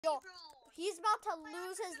Yo, he's about to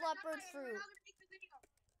lose his leopard fruit.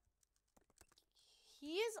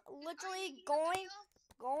 He's literally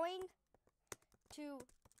going to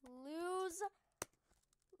lose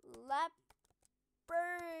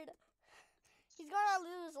leopard. He's gonna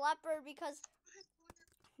lose leopard because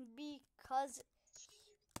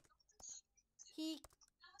he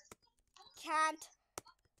can't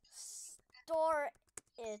store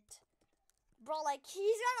it. Bro, like,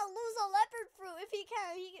 he's gonna lose a leopard fruit if he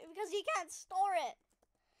can't, because he can't store it.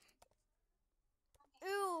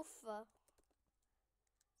 Oof. I'm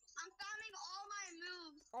farming all my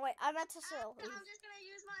moves. Oh wait, I meant to sell. I'm just gonna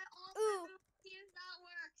use my all moves to see if that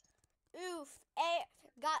works. Oof.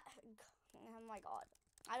 Oh my god.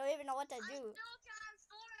 I don't even know what to do. I still can't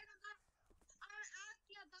store it. I'm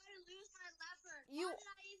actually about to lose my leopard. Why did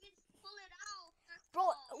I even pull it out?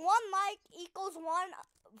 Bro, 1 like equals one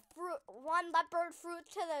leopard fruit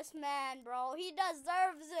to this man, bro. He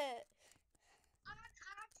deserves it. I'm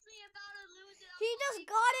actually about to lose it. He just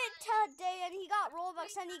got it today, and he got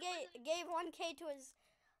Robux, and he gave 1K to his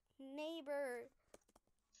neighbor.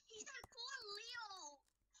 He's a cool Leo.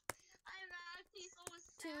 I'm actually so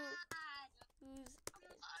sad. I'm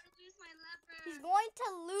about to lose my leopard. He's going to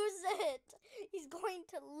lose it. He's going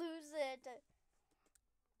to lose it.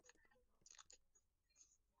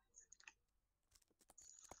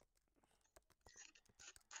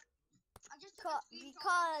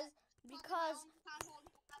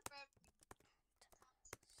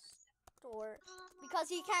 Because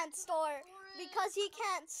he can't store. Because he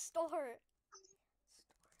can't store it.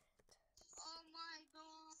 Oh my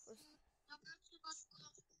god.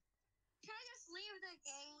 Can I just leave the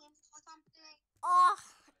game or something? Oh,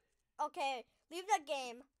 okay. Leave the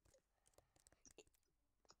game.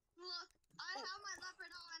 Look, I have my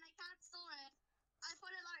leopard on and I can't store it. I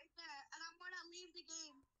put it right there and I'm gonna leave the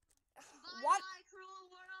game. Bye, cruel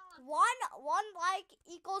world. One like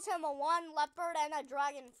equals him a 1 leopard and a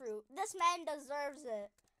dragon fruit. This man deserves it.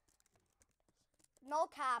 No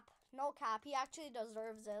cap. No cap. He actually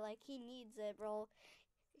deserves it. Like, he needs it, bro.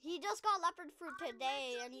 He just got leopard fruit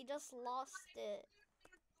today and he just lost it.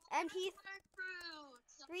 And he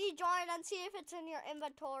rejoin and see if it's in your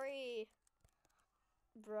inventory.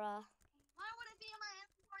 Bruh. Why would it be in my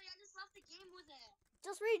inventory? I just left the game with it.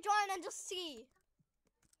 Just rejoin and just see.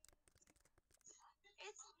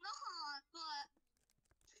 It's not, but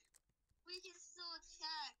we can still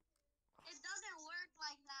check. It doesn't work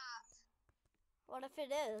like that. What if it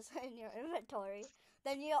is in your inventory?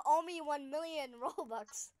 Then you owe me 1 million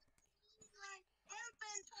Robux. My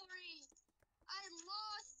inventory. I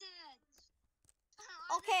lost it.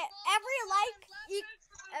 Okay, every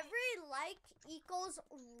like equals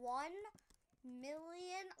 1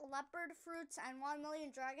 million leopard fruits and 1 million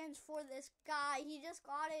dragons for this guy. He just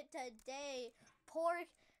got it today. Poor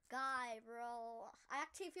guy, bro. I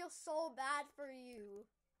actually feel so bad for you.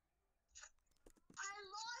 I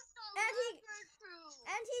lost a leopard fruit.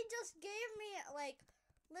 And he just gave me like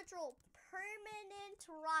literal permanent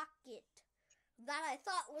rocket that I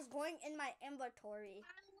thought was going in my inventory.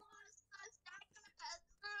 I lost a stack of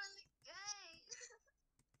pets early game.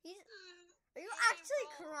 Are you actually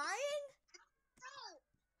crying? No,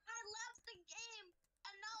 I left the game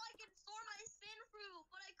and now I can store my spin fruit,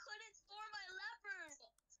 but I couldn't store my leopard.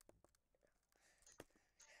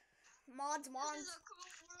 Mods. This is a cool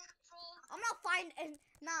world, bro. I'm not finding.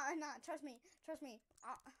 Nah. Trust me.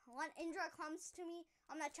 When Indra comes to me,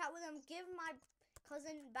 I'm gonna chat with him. Give my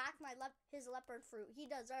cousin back his leopard fruit. He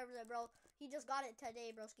deserves it, bro. He just got it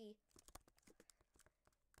today, broski.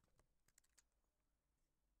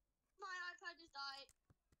 My iPad just died.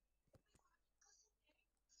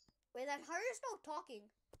 Wait, then how are you still talking?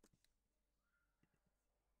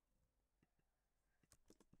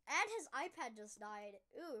 And his iPad just died.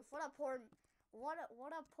 Ooh, what a poor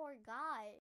guy.